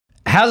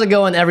How's it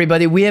going,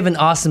 everybody? We have an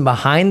awesome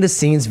behind the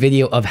scenes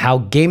video of how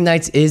Game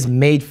Nights is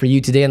made for you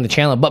today on the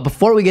channel. But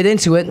before we get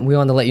into it, we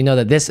want to let you know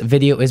that this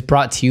video is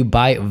brought to you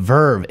by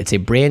Verve. It's a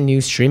brand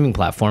new streaming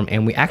platform,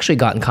 and we actually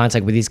got in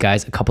contact with these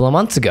guys a couple of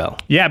months ago.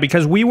 Yeah,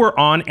 because we were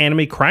on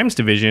Anime Crimes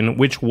Division,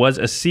 which was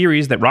a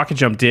series that Rocket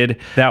Jump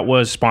did that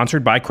was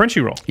sponsored by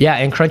Crunchyroll. Yeah,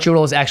 and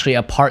Crunchyroll is actually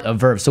a part of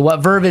Verve. So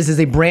what Verve is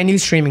a brand new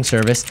streaming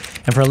service,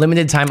 and for a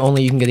limited time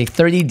only, you can get a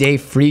 30-day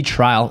free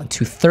trial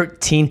to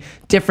 13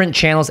 different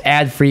channels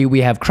ad-free.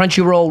 We have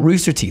Crunchyroll,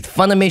 Rooster Teeth,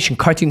 Funimation,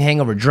 Cartoon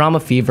Hangover, Drama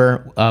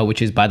Fever,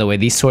 which is, by the way,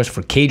 the source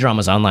for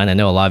K-dramas online. I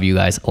know a lot of you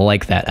guys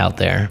like that out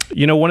there.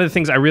 You know, one of the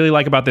things I really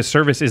like about this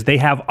service is they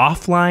have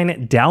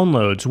offline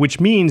downloads, which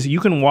means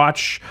you can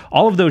watch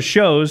all of those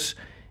shows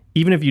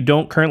even if you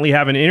don't currently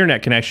have an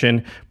internet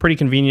connection. Pretty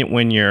convenient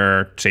when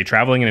you're, say,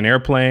 traveling in an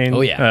airplane,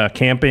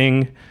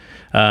 camping,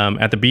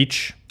 at the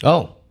beach.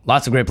 Oh,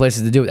 lots of great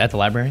places to do it. At the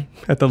library?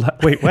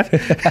 Wait, what?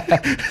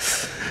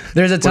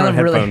 There's a ton of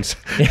headphones.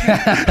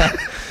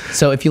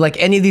 So if you like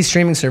any of these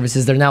streaming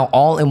services, they're now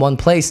all in one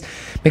place.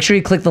 Make sure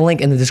you click the link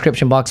in the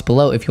description box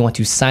below if you want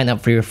to sign up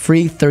for your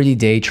free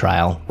 30-day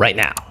trial right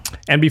now.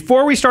 And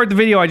before we start the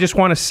video, I just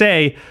want to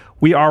say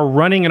we are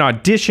running an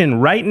audition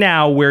right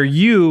now where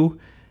you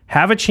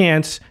have a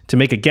chance to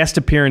make a guest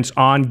appearance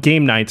on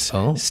Game Nights.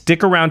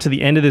 Stick around to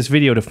the end of this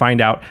video to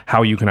find out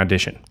how you can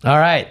audition. All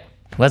right,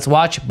 let's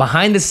watch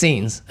behind the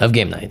scenes of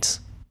Game Nights.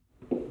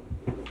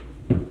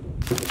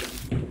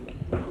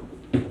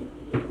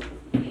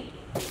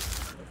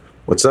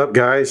 What's up,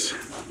 guys?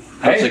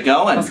 How's it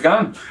going? How's it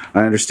going?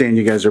 I understand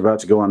you guys are about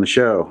to go on the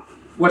show.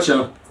 What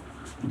show?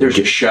 There's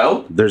a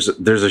show? There's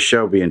a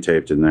show being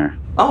taped in there.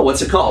 Oh,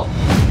 what's it called?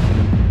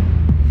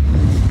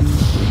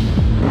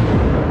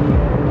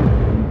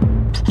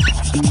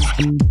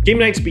 Game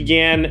Nights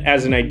began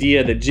as an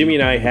idea that Jimmy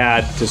and I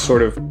had to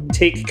sort of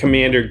take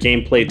Commander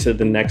gameplay to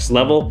the next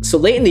level. So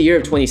late in the year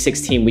of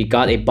 2016, we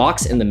got a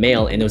box in the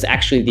mail, and it was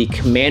actually the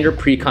Commander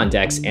Precon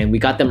decks, and we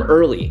got them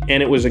early.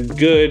 And it was a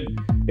good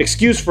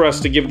excuse for us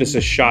to give this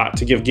a shot,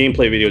 to give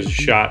gameplay videos a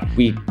shot.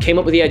 We came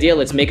up with the idea,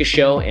 let's make a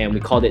show, and we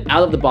called it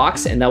Out of the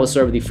Box, and that was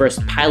sort of the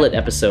first pilot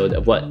episode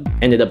of what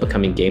ended up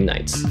becoming Game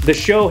Nights. The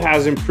show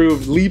has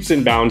improved leaps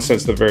and bounds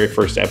since the very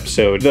first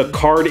episode. The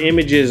card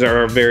images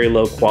are very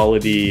low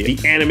quality.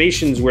 The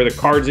animations where the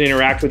cards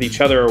interact with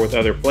each other or with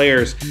other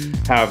players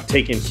have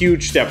taken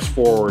huge steps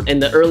forward. In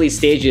the early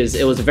stages,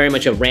 it was very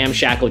much a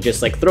ramshackle,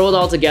 just like throw it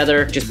all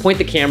together, just point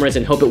the cameras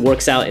and hope it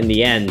works out in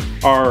the end.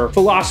 Our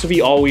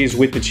philosophy always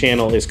with the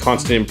channel is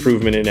constant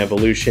improvement and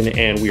evolution,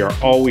 and we are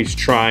always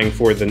trying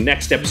for the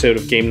next episode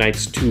of Game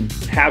Nights to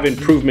have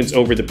improvements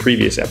over the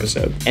previous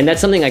episode. And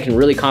that's something I can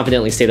really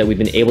confidently say that we've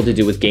been able to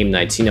do with Game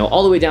Nights, you know,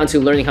 all the way down to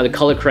learning how to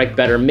color correct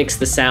better, mix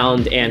the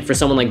sound, and for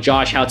someone like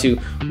Josh, how to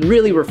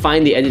really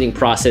refine the editing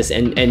process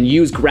and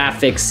use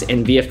graphics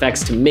and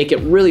VFX to make it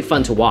really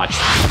fun to watch.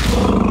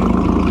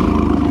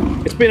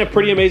 It's been a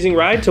pretty amazing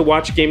ride to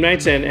watch Game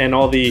Nights and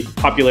all the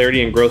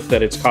popularity and growth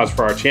that it's caused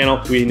for our channel.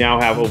 We now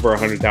have over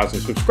 100,000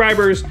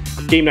 subscribers.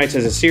 Game Nights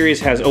as a series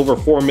has over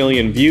 4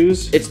 million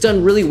views. It's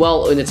done really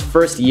well in its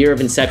first year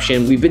of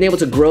inception. We've been able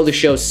to grow the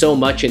show so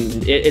much,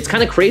 and it's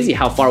kind of crazy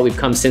how far we've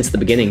come since the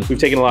beginning. We've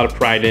taken a lot of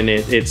pride in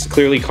it. It's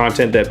clearly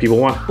content that people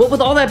want. But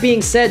with all that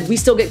being said, we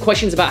still get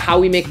questions about how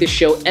we make this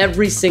show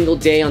every single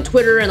day on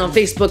Twitter and on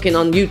Facebook and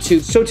on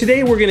YouTube. So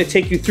today we're going to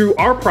take you through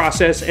our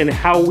process and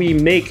how we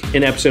make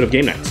an episode of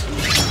Game Nights.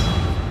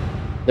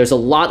 There's a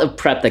lot of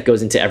prep that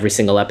goes into every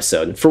single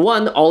episode. For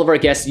one, all of our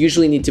guests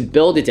usually need to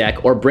build a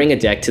deck or bring a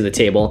deck to the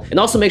table, and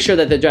also make sure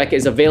that the deck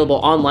is available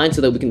online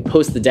so that we can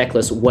post the deck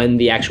list when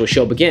the actual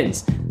show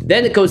begins.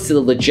 Then it goes to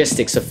the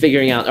logistics of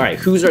figuring out, all right,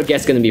 who's our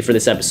guest gonna be for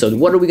this episode?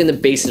 What are we gonna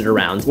base it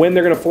around? When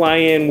they're gonna fly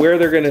in, where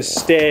they're gonna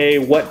stay,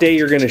 what day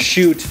you're gonna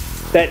shoot.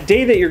 That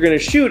day that you're gonna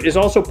shoot is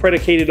also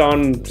predicated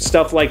on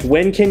stuff like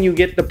when can you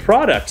get the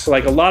product?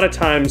 Like a lot of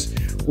times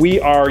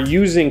we are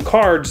using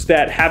cards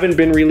that haven't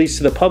been released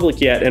to the public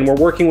yet, and we're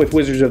working with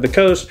Wizards of the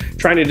Coast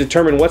trying to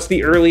determine what's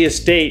the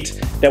earliest date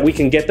that we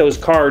can get those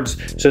cards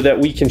so that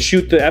we can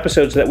shoot the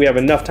episode so that we have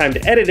enough time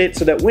to edit it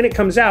so that when it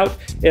comes out,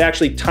 it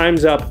actually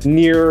times up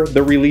near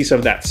the release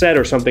of that set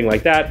or something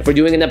like that. If we're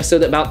doing an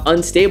episode about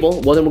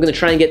unstable, well then we're gonna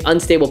try and get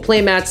unstable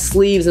playmats,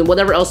 sleeves, and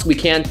whatever else we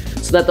can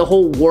so that the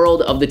whole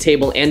world of the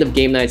table and of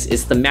Game Nights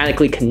is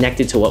thematically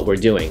connected to what we're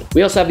doing.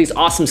 We also have these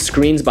awesome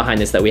screens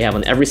behind us that we have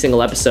on every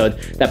single episode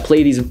that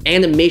play these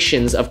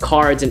animations of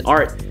cards and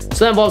art.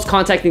 So that involves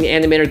contacting the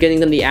animator,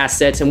 getting them the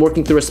assets, and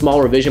working through a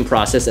small revision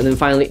process, and then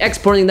finally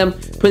exporting them,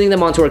 putting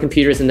them onto our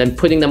computers, and then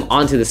putting them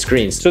onto the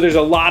screens. So there's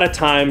a lot of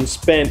time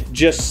spent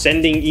just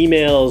sending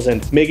emails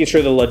and making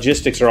sure the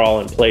logistics are all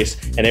in place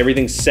and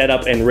everything's set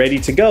up and ready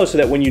to go so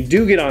that when you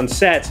do get on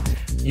set,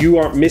 you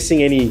aren't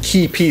missing any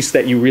key piece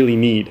that you really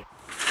need.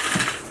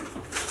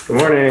 Good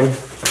morning.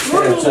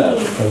 Hey, what's up?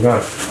 How's it going?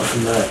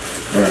 Welcome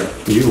back. All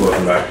right. You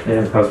welcome back.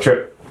 Yeah. How's the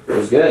trip? It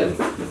was good.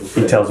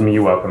 He tells me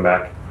you welcome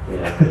back.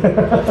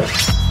 Yeah.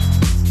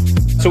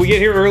 So we get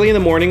here early in the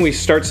morning, we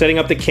start setting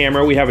up the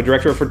camera. We have a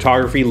director of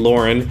photography,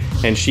 Lauren,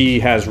 and she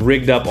has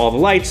rigged up all the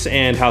lights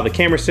and how the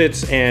camera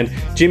sits, and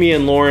Jimmy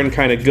and Lauren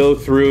kind of go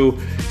through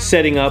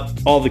setting up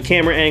all the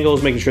camera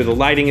angles, making sure the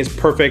lighting is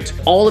perfect.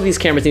 All of these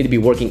cameras need to be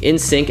working in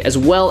sync, as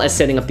well as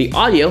setting up the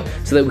audio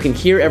so that we can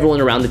hear everyone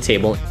around the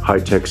table.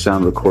 High-tech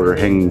sound recorder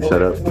hanging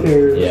setup.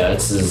 Yeah,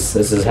 this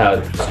is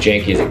how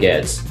janky as it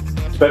gets.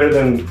 Better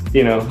than,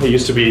 you know, it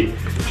used to be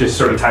just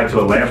sort of tied to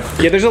a lamp.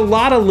 Yeah, there's a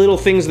lot of little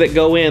things that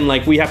go in,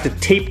 like we have to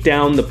tape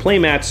down the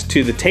playmats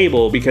to the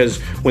table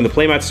because when the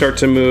playmats start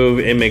to move,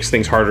 it makes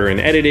things harder in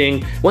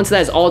editing. Once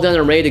that is all done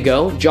and ready to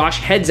go, Josh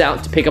heads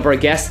out to pick up our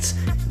guests,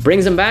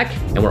 brings them back,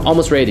 and we're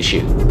almost ready to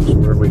shoot. So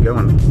where are we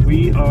going?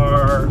 We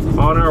are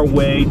on our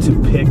way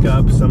to pick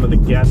up some of the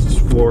guests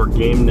for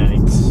game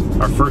nights.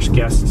 Our first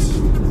guests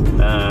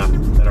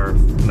that are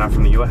not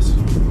from the US.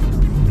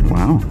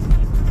 Wow.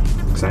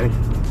 Exciting.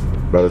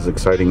 About as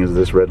exciting as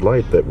this red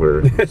light that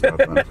we're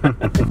stopping.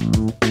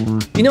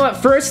 You know, at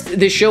first,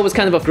 this show was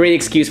kind of a great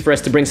excuse for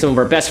us to bring some of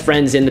our best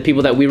friends in, the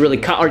people that we really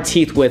cut our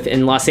teeth with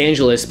in Los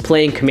Angeles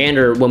playing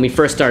Commander when we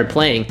first started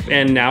playing.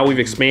 And now we've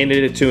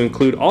expanded it to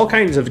include all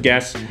kinds of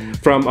guests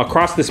from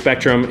across the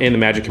spectrum in the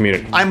Magic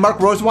community. I'm Mark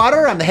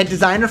Rosewater. I'm the head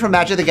designer for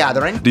Magic the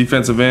Gathering.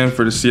 Defensive end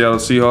for the Seattle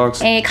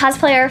Seahawks. A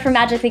cosplayer for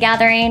Magic the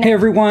Gathering. Hey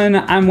everyone,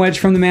 I'm Wedge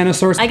from the Mana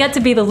Source. I got to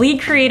be the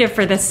lead creative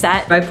for this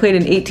set. I played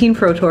in 18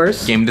 Pro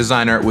Tours. Game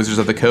designer at Wizards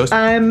of the Coast.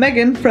 I'm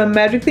Megan from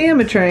Magic the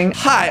Amateuring.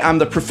 Hi, I'm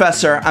the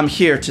professor. I'm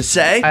here to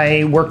say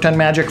I worked on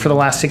Magic for the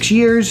last 6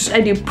 years.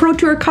 I do Pro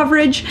Tour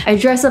coverage. I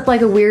dress up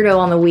like a weirdo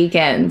on the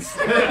weekends.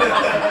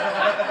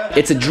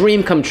 It's a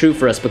dream come true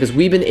for us because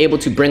we've been able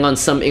to bring on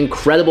some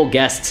incredible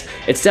guests.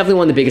 It's definitely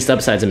one of the biggest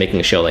upsides of making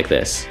a show like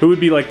this. Who would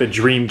be like the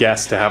dream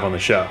guest to have on the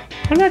show?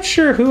 I'm not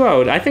sure who I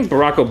would. I think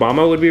Barack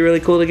Obama would be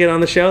really cool to get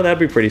on the show. That'd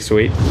be pretty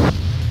sweet.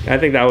 I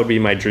think that would be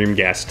my dream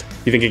guest.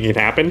 You think it can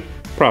happen?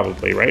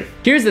 Probably, right?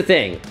 Here's the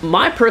thing.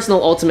 My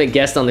personal ultimate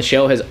guest on the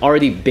show has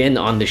already been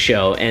on the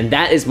show, and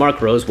that is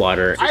Mark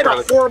Rosewater. I had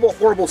a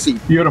horrible seat.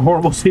 You had a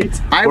horrible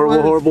seat? I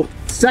was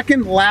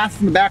second last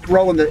in the back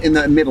row in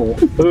the middle.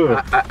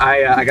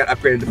 I got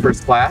upgraded to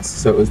first class,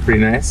 so it was pretty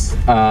nice.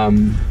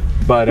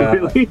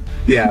 Really?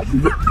 Yeah.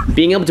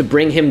 Being able to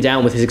bring him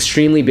down with his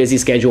extremely busy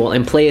schedule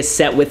and play a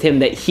set with him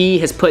that he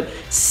has put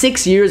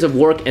 6 years of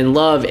work and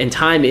love and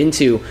time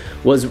into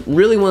was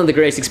really one of the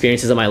greatest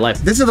experiences of my life.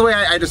 This is the way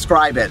I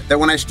describe it. That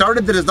when I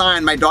started the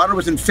design, my daughter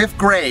was in 5th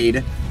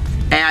grade,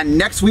 and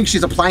next week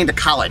she's applying to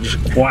college.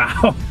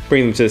 Wow.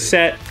 Bring them to the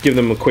set, give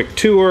them a quick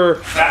tour.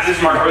 That is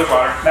Mark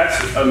Rosewater.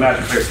 That's a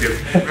Magic player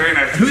too. Very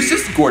nice. Who's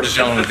this gorgeous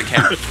gentleman with the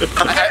camera?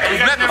 We've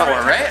met before,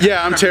 right?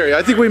 Yeah, I'm Terry.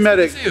 I think we met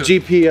at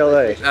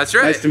GPLA. That's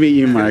right. Nice to meet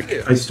you, Mark.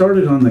 I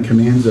started on the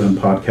Command Zone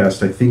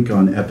podcast, I think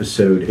on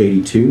episode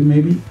 82,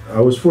 maybe.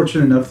 I was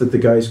fortunate enough that the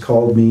guys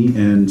called me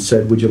and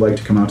said, would you like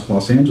to come out to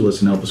Los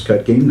Angeles and help us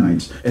cut game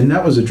nights? And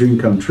that was a dream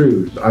come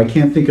true. I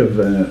can't think of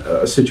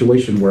a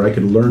situation where I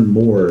could learn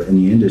more in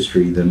the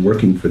industry than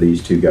working for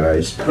these two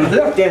guys.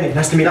 Danny,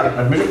 nice to meet you.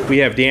 We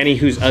have Danny,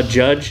 who's a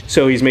judge,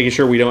 so he's making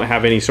sure we don't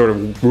have any sort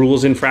of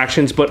rules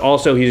infractions, but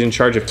also he's in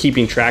charge of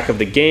keeping track of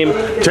the game.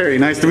 Terry,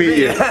 nice to meet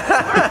you.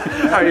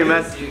 How are you,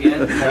 man?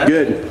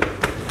 Good.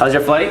 How's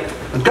your flight?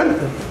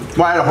 Good.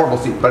 Well, I had a horrible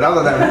seat, but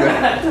other than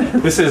that, it was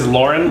good. This is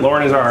Lauren.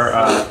 Lauren is our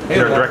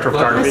director of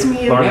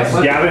photography. Lauren, this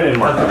is Gavin and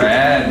Mark.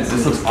 Man,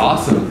 this looks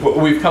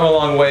awesome. We've come a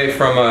long way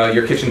from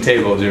your kitchen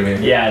table,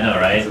 Jimmy. Yeah, I know,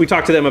 right? We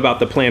talked to them about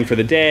the plan for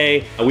the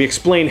day. We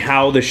explain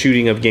how the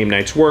shooting of game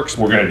nights works.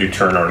 We're going to do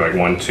turn order like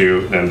 1,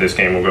 2, then this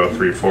game will go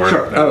 3, 4.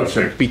 Sure. Oh,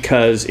 sure.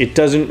 Because it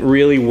doesn't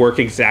really work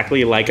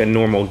exactly like a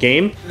normal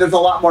game. There's a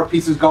lot more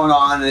pieces going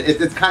on.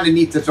 It's kind of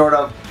neat to sort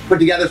of put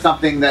together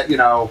something that, you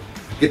know,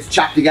 gets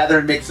chopped together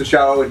and makes the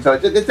show, and so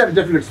it's a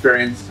different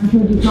experience.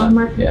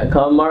 Yeah,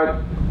 come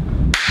Mark.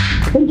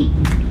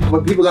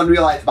 What people don't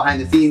realize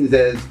behind the scenes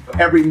is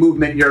every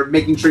movement you're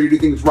making sure you do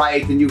things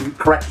right and you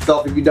correct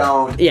yourself if you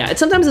don't. Yeah, it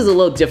sometimes is a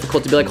little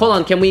difficult to be like, hold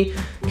on, can we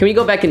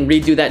go back and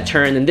redo that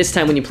turn, and this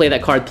time when you play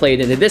that card, play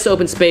it into this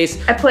open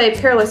space. I play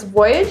Perilous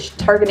Voyage,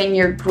 targeting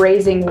your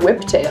grazing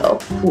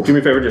whiptail. Do me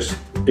a favor, just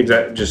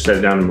set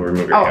it down and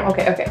remove your hand.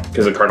 Okay.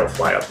 Because the card will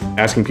fly up.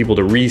 Asking people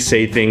to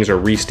re-say things or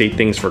restate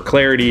things for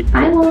clarity.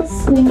 I will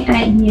swing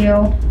at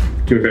you.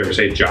 Do me a favor,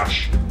 say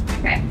Josh.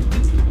 Okay.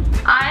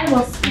 I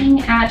will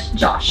swing at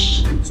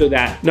Josh. So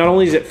that not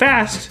only is it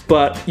fast,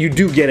 but you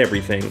do get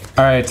everything.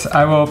 All right,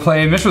 I will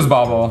play Mishra's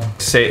Bauble.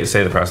 Say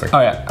the press. Oh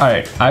yeah, all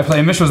right. I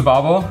play Mishra's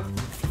Bauble,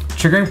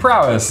 triggering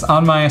prowess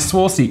on my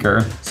Swole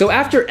Seeker. So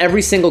after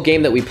every single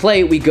game that we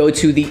play, we go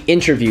to the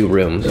interview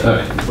room. All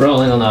right,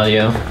 rolling on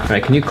audio. All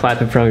right, can you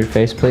clap in front of your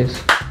face,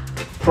 please?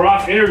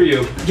 Prof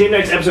interview, Game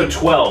Nights episode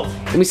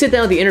 12. When we sit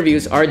down with the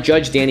interviews, our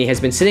judge Danny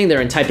has been sitting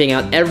there and typing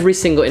out every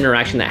single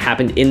interaction that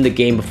happened in the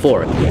game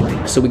before.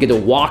 So we get to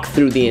walk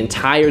through the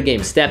entire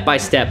game step by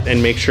step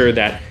and make sure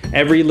that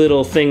every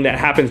little thing that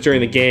happens during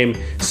the game,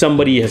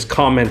 somebody has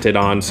commented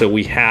on, so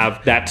we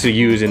have that to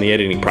use in the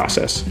editing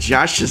process.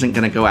 Josh isn't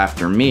gonna go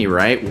after me,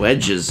 right?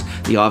 Wedge is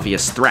the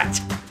obvious threat.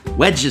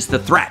 Wedge is the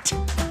threat.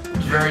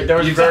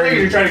 You sound like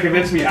you're trying to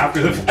convince me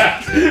after the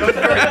fact.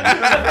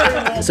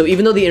 So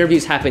even though the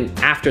interviews happen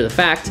after the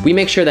fact, we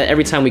make sure that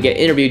every time we get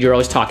interviewed, you're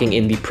always talking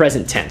in the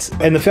present tense.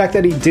 And the fact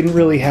that he didn't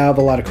really have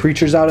a lot of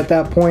creatures out at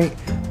that point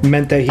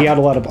meant that he had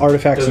a lot of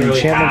artifacts and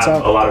enchantments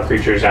out. A lot of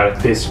creatures out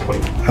at this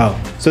point.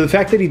 Oh. So the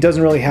fact that he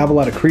doesn't really have a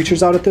lot of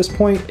creatures out at this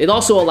point. It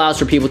also allows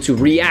for people to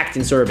react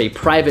in sort of a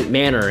private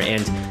manner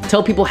and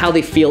tell people how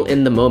they feel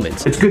in the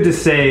moment. It's good to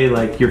say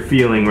like your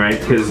feeling, right?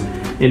 Because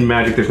in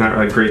Magic there's not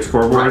like great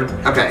scoreboard.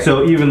 Right. Okay.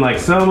 So even like,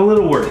 so I'm a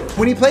little worried.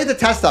 When he played the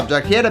test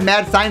subject, he had a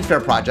mad science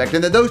fair project,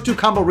 and those two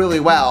combo really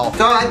well.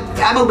 So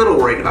I'm a little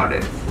worried about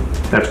it.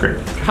 That's great.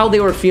 How they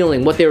were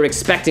feeling, what they were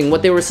expecting,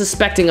 what they were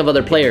suspecting of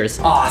other players.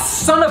 Aw,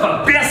 son of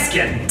a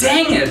biscuit!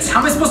 Dang it! How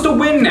am I supposed to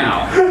win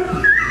now?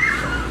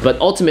 But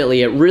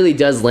ultimately, it really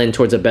does lend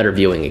towards a better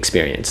viewing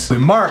experience.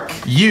 Mark,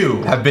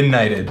 you have been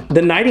knighted.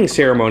 The knighting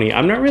ceremony,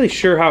 I'm not really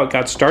sure how it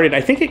got started. I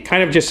think it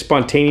kind of just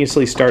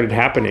spontaneously started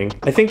happening.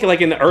 I think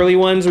like in the early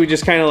ones, we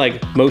just kind of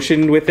like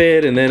motioned with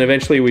it, and then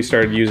eventually we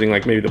started using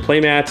like maybe the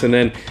playmats, and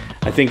then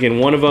I think in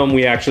one of them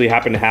we actually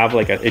happened to have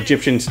like an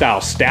Egyptian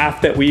style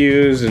staff that we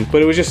used,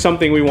 but it was just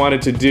something we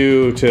wanted to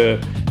do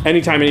to,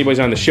 anytime anybody's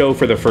on the show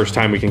for the first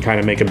time, we can kind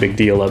of make a big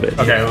deal of it.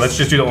 Okay, let's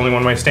just do the only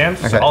one way stand.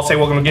 Okay. So I'll say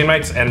welcome to Game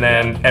Nights, and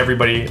then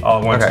everybody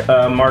all at once.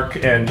 Okay. Mark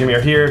and Jimmy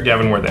are here,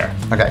 Gavin, we're there.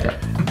 Okay.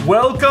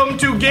 Welcome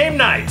to Game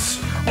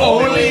Nights.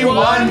 Only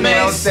one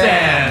may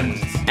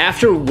stand.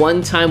 After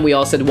one time we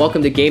all said,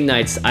 welcome to Game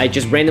Nights, I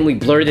just randomly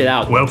blurted it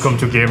out. Welcome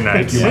to Game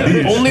Nights.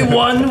 Only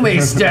one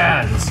may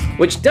stand.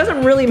 Which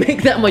doesn't really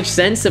make that much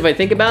sense if I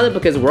think about it,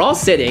 because we're all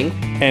sitting.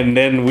 And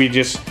then we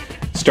just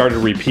started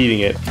repeating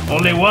it.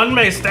 Only one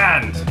may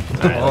stand.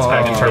 That's how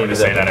I determined to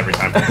say that every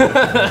time.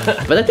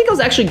 But I think I was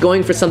actually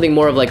going for something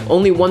more of like,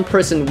 only one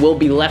person will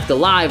be left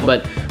alive,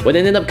 but what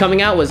ended up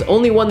coming out was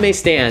only one may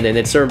stand, and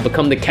it's sort of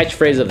become the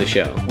catchphrase of the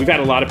show. We've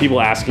had a lot of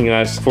people asking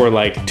us for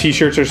like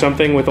t-shirts or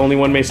something with only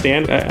one may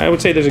stand. I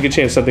would say there's a good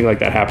chance something like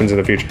that happens in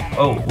the future.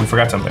 Oh, we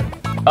forgot something.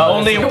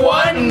 Only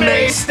one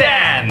may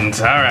stand.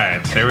 All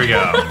right, here we go.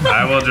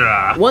 I will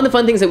draw. One of the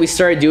fun things that we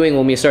started doing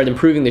when we started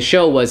improving the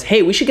show was,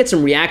 hey, we should get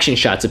some reaction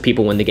shots of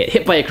people when they get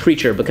hit by a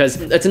creature, because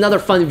it's another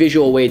fun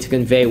visual way to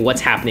convey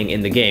what's happening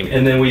in the game.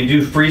 And then we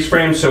do freeze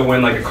frames, so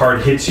when like a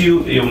card hits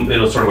you,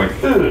 it'll sort of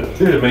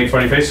like make a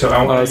funny face. So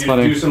I want you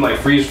to do some like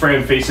freeze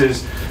frame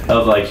faces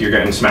of like you're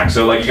getting smacked.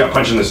 So like you got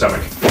punched in the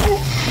stomach.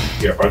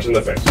 You got punched in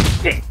the face.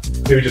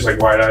 Maybe just like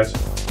wide eyes.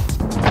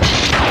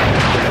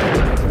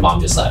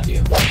 Mom just slapped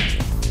you.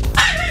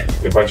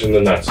 You're punching the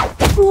nuts.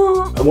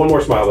 And one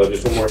more smile though,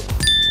 just one more.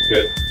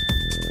 Good.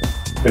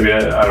 Maybe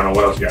I don't know,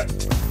 what else you got?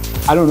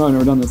 I don't know, I've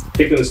never done this.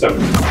 Kick in the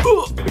stomach.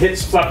 Hit,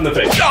 slap in the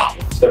face.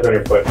 Step on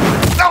your foot.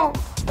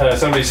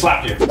 Somebody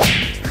slapped you.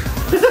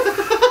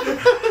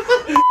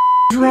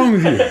 What's wrong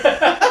with you?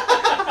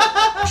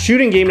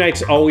 Shooting game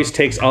nights always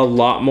takes a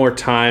lot more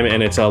time,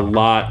 and it's a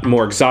lot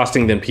more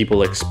exhausting than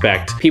people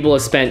expect. People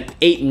have spent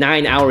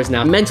 8-9 hours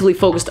now mentally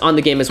focused on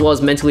the game, as well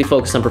as mentally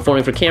focused on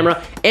performing for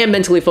camera and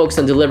mentally focused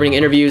on delivering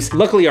interviews.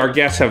 Luckily, our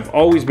guests have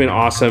always been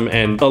awesome,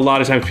 and a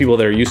lot of times people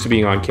that are used to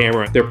being on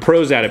camera, they're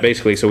pros at it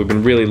basically, so we've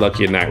been really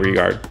lucky in that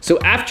regard. So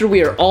after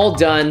we are all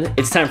done,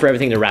 it's time for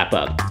everything to wrap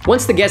up.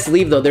 Once the guests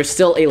leave though, there's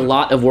still a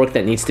lot of work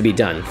that needs to be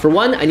done. For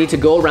one, I need to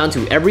go around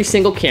to every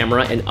single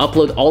camera and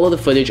upload all of the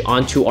footage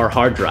onto our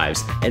hard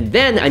drives. And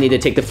then I need to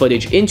take the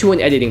footage into an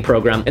editing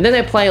program, and then I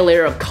apply a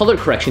layer of color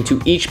correction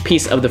to each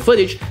piece of the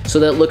footage so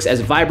that it looks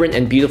as vibrant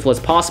and beautiful as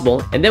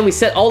possible. And then we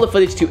set all the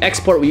footage to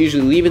export. We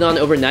usually leave it on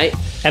overnight.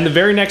 And the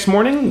very next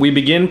morning, we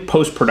begin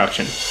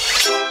post-production.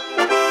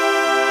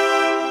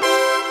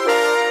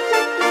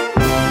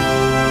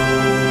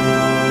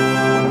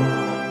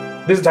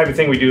 This is the type of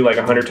thing we do like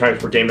 100 times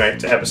per game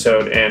night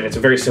episode, and it's a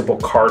very simple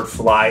card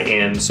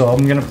fly-in. So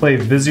I'm gonna play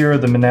Vizier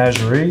of the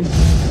Menagerie.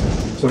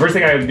 So the first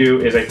thing I would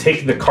do is I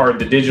take the card,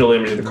 the digital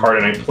image of the card,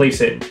 and I place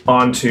it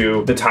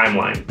onto the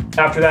timeline.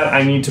 After that,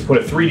 I need to put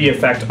a 3D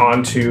effect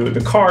onto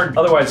the card,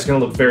 otherwise it's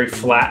gonna look very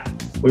flat.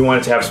 We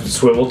want it to have some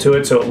swivel to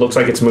it so it looks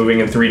like it's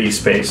moving in 3D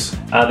space.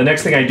 The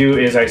next thing I do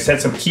is I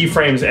set some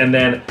keyframes, and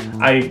then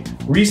I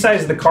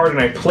resize the card and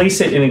I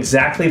place it in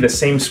exactly the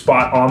same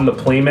spot on the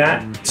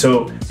playmat.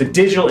 So the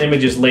digital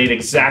image is laid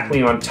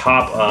exactly on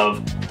top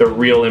of the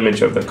real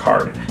image of the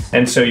card.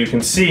 And so you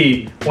can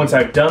see, once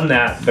I've done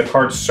that, the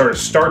card sort of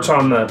starts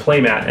on the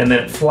playmat and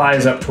then it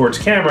flies up towards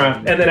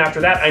camera. And then after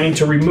that, I need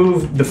to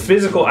remove the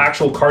physical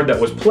actual card that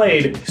was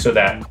played so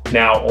that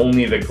now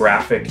only the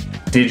graphic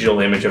digital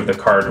image of the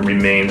card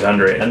remains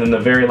under it. And then the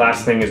very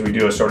last thing is we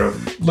do a sort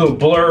of little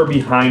blur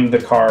behind the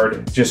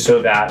card just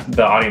so that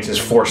the audience is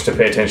forced to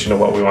pay attention to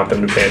what we want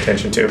them to pay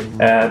attention to.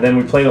 Then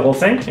we play the whole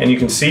thing, and you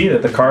can see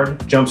that the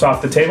card jumps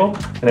off the table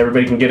and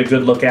everybody can get a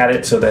good look at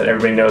it so that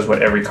everybody knows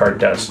what every card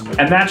does.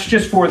 And that's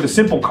just for the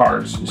simple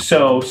cards.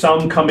 So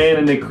some come in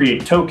and they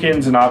create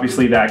tokens, and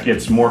obviously that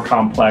gets more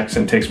complex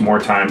and takes more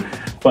time.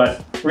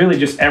 But really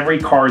just every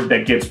card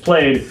that gets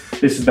played,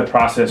 this is the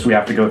process we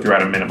have to go through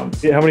at a minimum.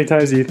 How many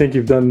times do you think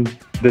you've done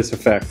this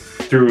effect?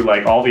 Through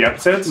like all the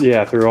episodes?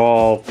 Yeah, through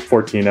all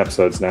 14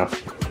 episodes now.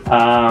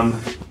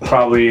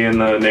 Probably in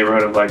the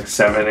neighborhood of like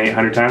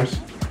 700-800 times.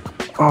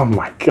 Oh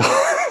my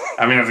god.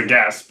 I mean, as a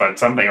guess, but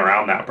something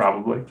around that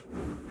probably.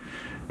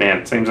 Man,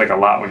 it seems like a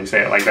lot when you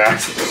say it like that.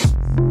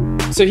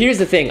 So here's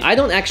the thing, I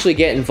don't actually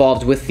get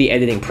involved with the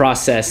editing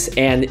process,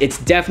 and it's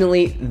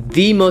definitely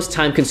the most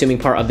time-consuming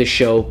part of the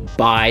show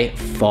by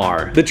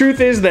far. The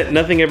truth is that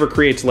nothing ever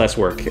creates less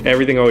work.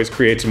 Everything always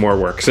creates more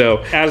work. So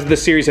as the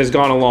series has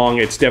gone along,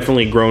 it's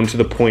definitely grown to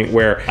the point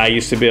where I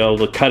used to be able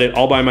to cut it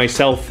all by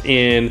myself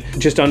in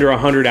just under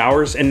 100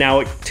 hours, and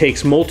now it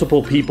takes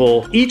multiple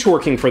people, each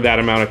working for that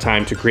amount of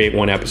time to create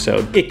one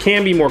episode. It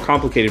can be more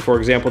complicated. For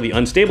example, the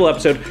Unstable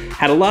episode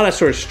had a lot of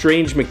sort of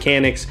strange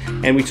mechanics,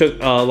 and we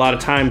took a lot of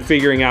time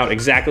figuring out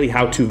exactly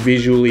how to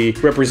visually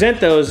represent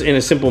those in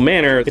a simple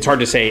manner. It's hard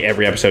to say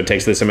every episode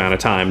takes this amount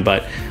of time,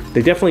 but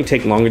they definitely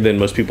take longer than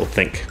most people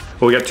think.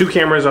 Well, we got 2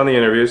 cameras on the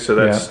interviews, so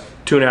that's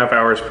 2.5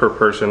 hours per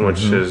person,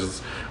 which is,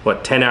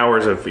 what, 10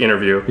 hours of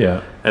interview.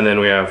 Yeah. And then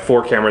we have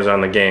 4 cameras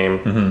on the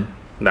game.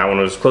 That one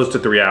was close to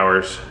 3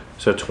 hours,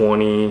 so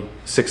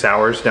 26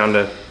 hours down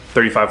to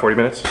 35, 40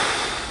 minutes.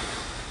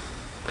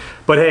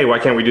 But hey, why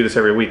can't we do this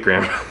every week,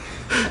 Graham?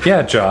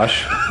 Yeah,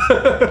 Josh.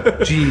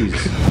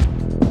 Jeez.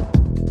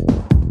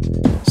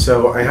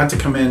 So I had to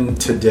come in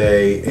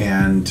today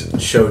and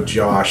show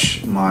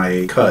Josh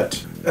my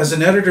cut. As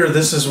an editor,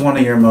 this is one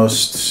of your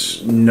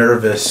most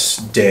nervous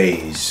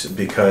days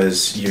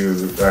because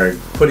you are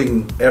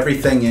putting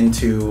everything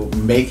into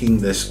making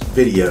this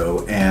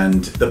video,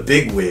 and the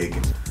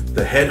bigwig,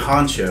 the head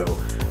honcho,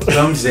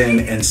 comes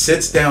in and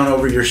sits down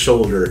over your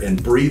shoulder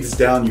and breathes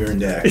down your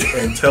neck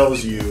and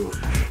tells you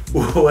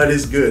what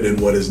is good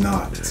and what is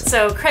not.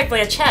 So, Craig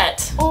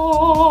Blanchett.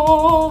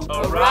 Oh,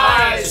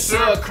 arise,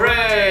 Sir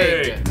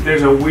Craig!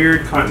 There's a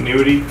weird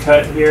continuity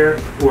cut here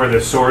where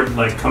the sword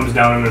like comes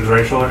down on his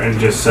right shoulder and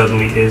just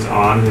suddenly is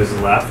on his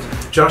left.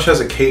 Josh has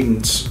a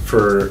cadence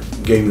for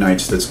game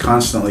nights that's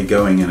constantly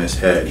going in his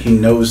head. He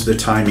knows the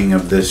timing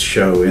of this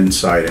show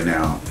inside and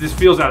out. This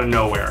feels out of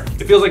nowhere.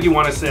 It feels like you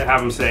want to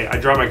have him say, I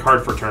draw my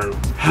card for turn,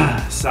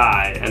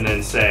 sigh, and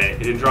then say, I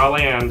didn't draw a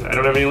land, I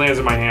don't have any lands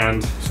in my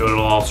hand, so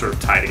it'll all sort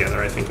of tie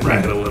together, I think, and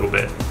make it a little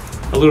bit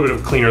of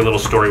a cleaner little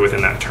story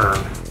within that turn.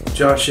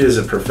 Josh is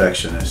a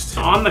perfectionist.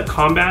 On the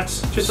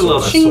combats, just a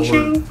little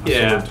ching.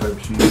 Yeah.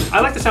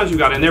 I like the sounds you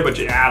got in there, but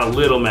you add a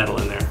little metal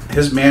in there.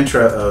 His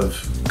mantra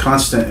of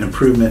constant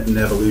improvement and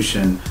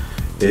evolution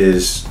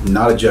is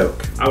not a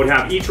joke. I would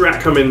have each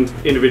rat come in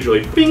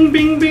individually, bing,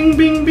 bing, bing,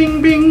 bing,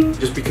 bing, bing,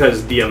 just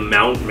because the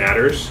amount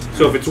matters.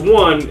 So if it's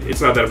 1,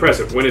 it's not that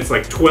impressive. When it's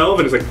like 12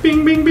 and it's like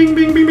bing, bing, bing,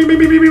 bing, bing, bing, bing,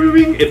 bing, bing, bing,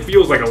 bing, it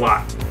feels like a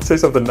lot. Say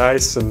something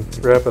nice and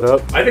wrap it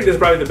up. I think this is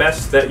probably the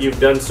best that you've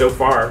done so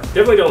far.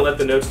 Definitely don't let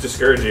the notes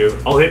discourage you.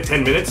 I'll hit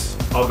 10 minutes,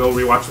 I'll go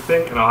rewatch the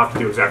thing, and I'll have to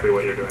do exactly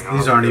what you're doing.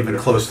 These aren't even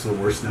close to the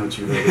worst notes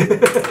you've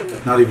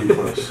ever. Not even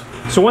close.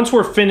 So once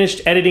we're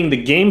finished editing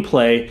the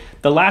gameplay,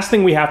 the last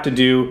thing we have to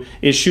do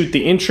is shoot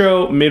the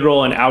intro,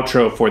 mid-roll, and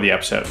outro for the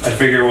episode. I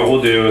figure what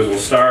we'll do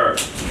is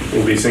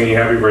we'll be singing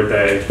happy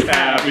birthday.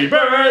 Happy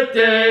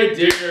birthday,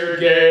 dear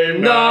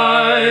Game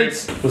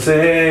Nights. We'll say,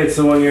 hey, it's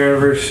the 1 year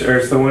anniversary, or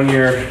it's the 1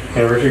 year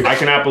anniversary. I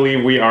cannot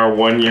believe we are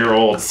 1 year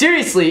old.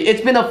 Seriously,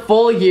 it's been a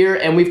full year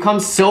and we've come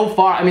so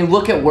far. I mean,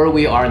 look at where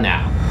we are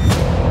now.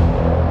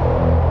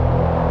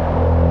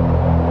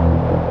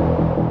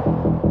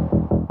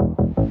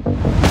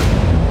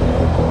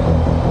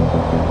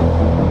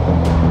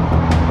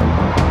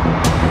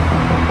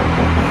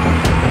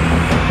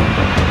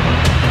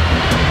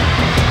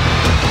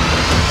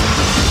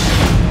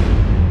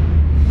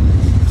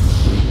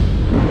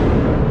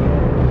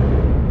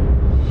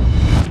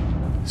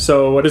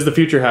 So what does the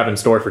future have in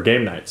store for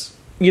game nights?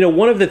 You know,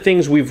 one of the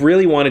things we've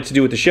really wanted to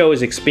do with the show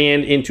is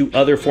expand into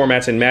other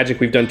formats in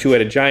Magic. We've done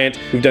Two-Headed Giant,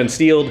 we've done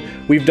Sealed,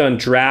 we've done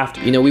Draft.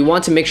 You know, we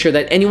want to make sure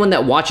that anyone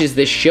that watches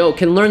this show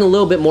can learn a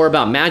little bit more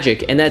about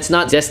Magic, and that's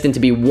not destined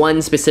to be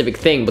one specific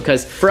thing,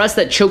 because for us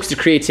that chokes the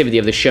creativity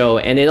of the show,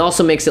 and it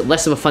also makes it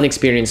less of a fun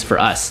experience for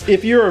us.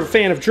 If you're a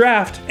fan of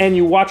Draft and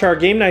you watch our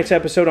Game Nights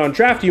episode on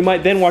Draft, you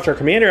might then watch our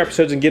Commander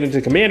episodes and get into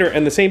Commander,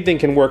 and the same thing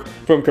can work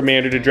from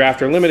Commander to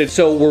Draft or Limited.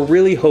 So we're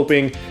really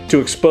hoping to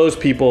expose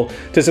people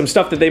to some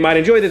stuff that they might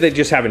enjoy that they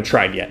just haven't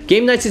tried yet.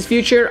 Game Nights'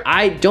 future,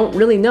 I don't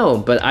really know,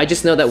 but I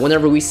just know that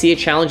whenever we see a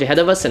challenge ahead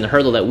of us and a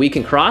hurdle that we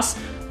can cross,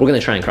 we're gonna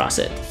try and cross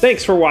it.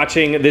 Thanks for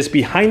watching this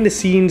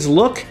behind-the-scenes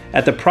look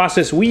at the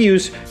process we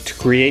use to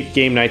create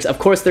Game Nights. Of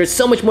course, there's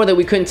so much more that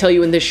we couldn't tell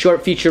you in this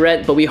short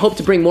featurette, but we hope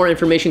to bring more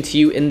information to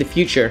you in the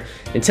future.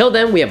 Until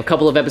then, we have a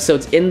couple of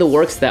episodes in the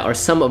works that are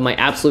some of my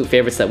absolute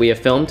favorites that we have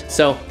filmed.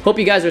 So, hope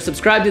you guys are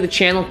subscribed to the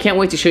channel. Can't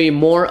wait to show you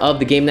more of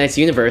the Game Nights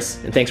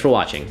universe, and thanks for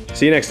watching.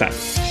 See you next time.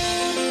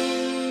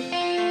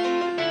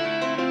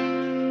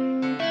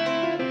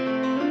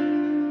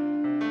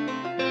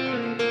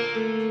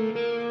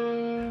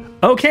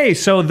 Okay,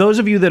 so those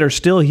of you that are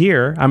still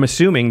here, I'm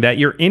assuming that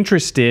you're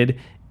interested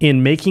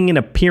in making an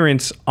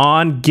appearance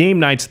on Game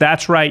Nights.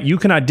 That's right, you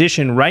can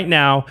audition right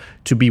now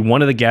to be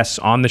one of the guests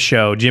on the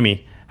show.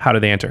 Jimmy, How do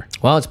they enter?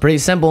 Well, it's pretty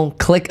simple.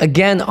 Click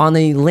again on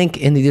the link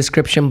in the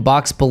description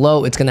box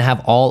below. It's going to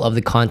have all of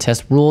the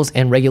contest rules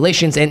and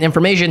regulations and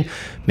information.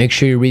 Make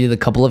sure you read it a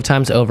couple of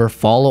times over,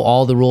 follow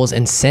all the rules,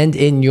 and send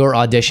in your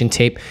audition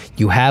tape.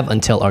 You have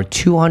until our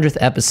 200th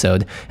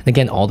episode. And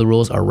again, all the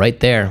rules are right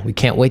there. We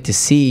can't wait to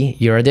see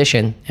your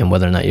audition and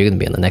whether or not you're going to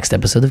be on the next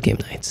episode of Game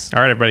Nights.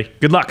 All right, everybody.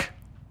 Good luck.